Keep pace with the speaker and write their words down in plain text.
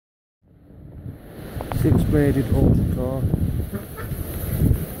6-bladed ultra-core,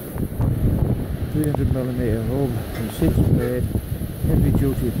 300mm hub and 6-blade heavy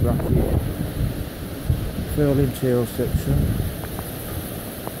duty bracket, furling tail section,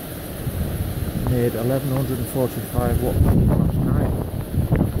 made 1145 watt last night.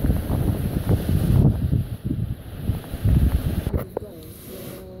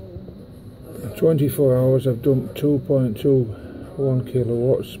 24 hours I've dumped 2.21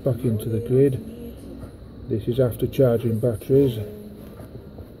 kilowatts back into the grid. This is after charging batteries.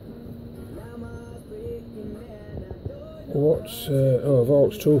 Watts,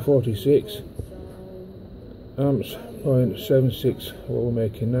 volts 246, amps 0.76 what we're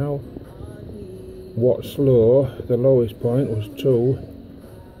making now. Watts low, the lowest point was 2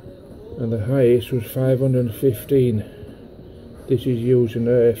 and the highest was 515. This is using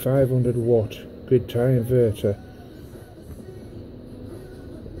a 500 watt grid tie inverter,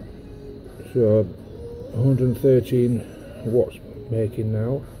 so 113 watts making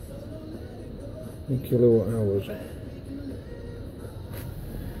now in kilowatt hours.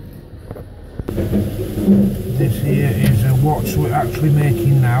 This here is watts we're actually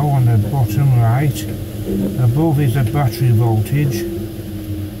making now on the bottom right. Above is the battery voltage.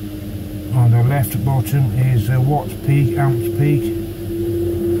 On the left bottom is watts peak, amps peak,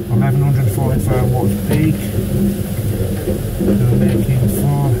 1145 watts peak. So we're making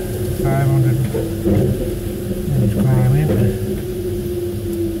 500, and it's climbing.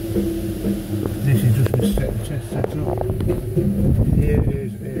 This is just a test setup. Here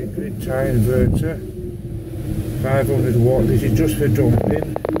is a grid tie inverter, 500 watt. This is just for dumping.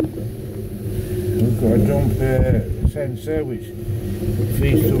 We've got a dump sensor which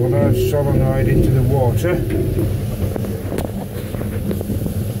feeds to a large solenoid into the water.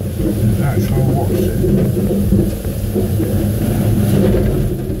 The actual watts,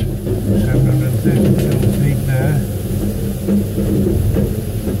 732 peak there.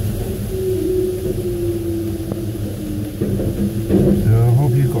 So I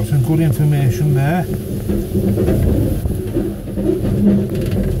hope you've got some good information there.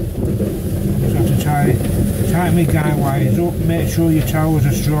 Just have to tighten my guide wires up, make sure your towers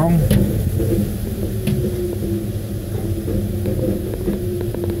are strong.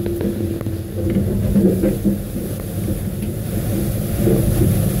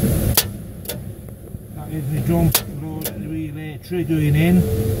 That is the dump load relay triggering in,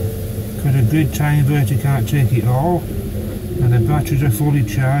 because a grid tie inverter can't take it all, and the batteries are fully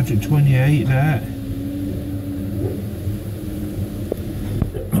charged at 28 there.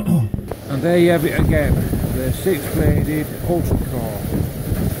 And there you have it again, the 6-bladed ultra-core.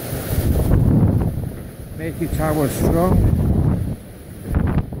 Make your towers strong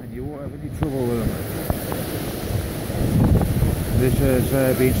and you won't have any trouble with them. This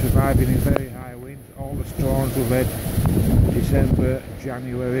has been surviving in very high winds. All the storms we've had December,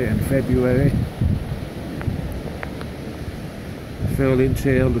 January and February. Furling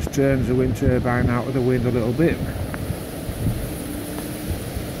tail just turns the wind turbine out of the wind a little bit.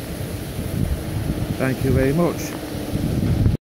 Thank you very much.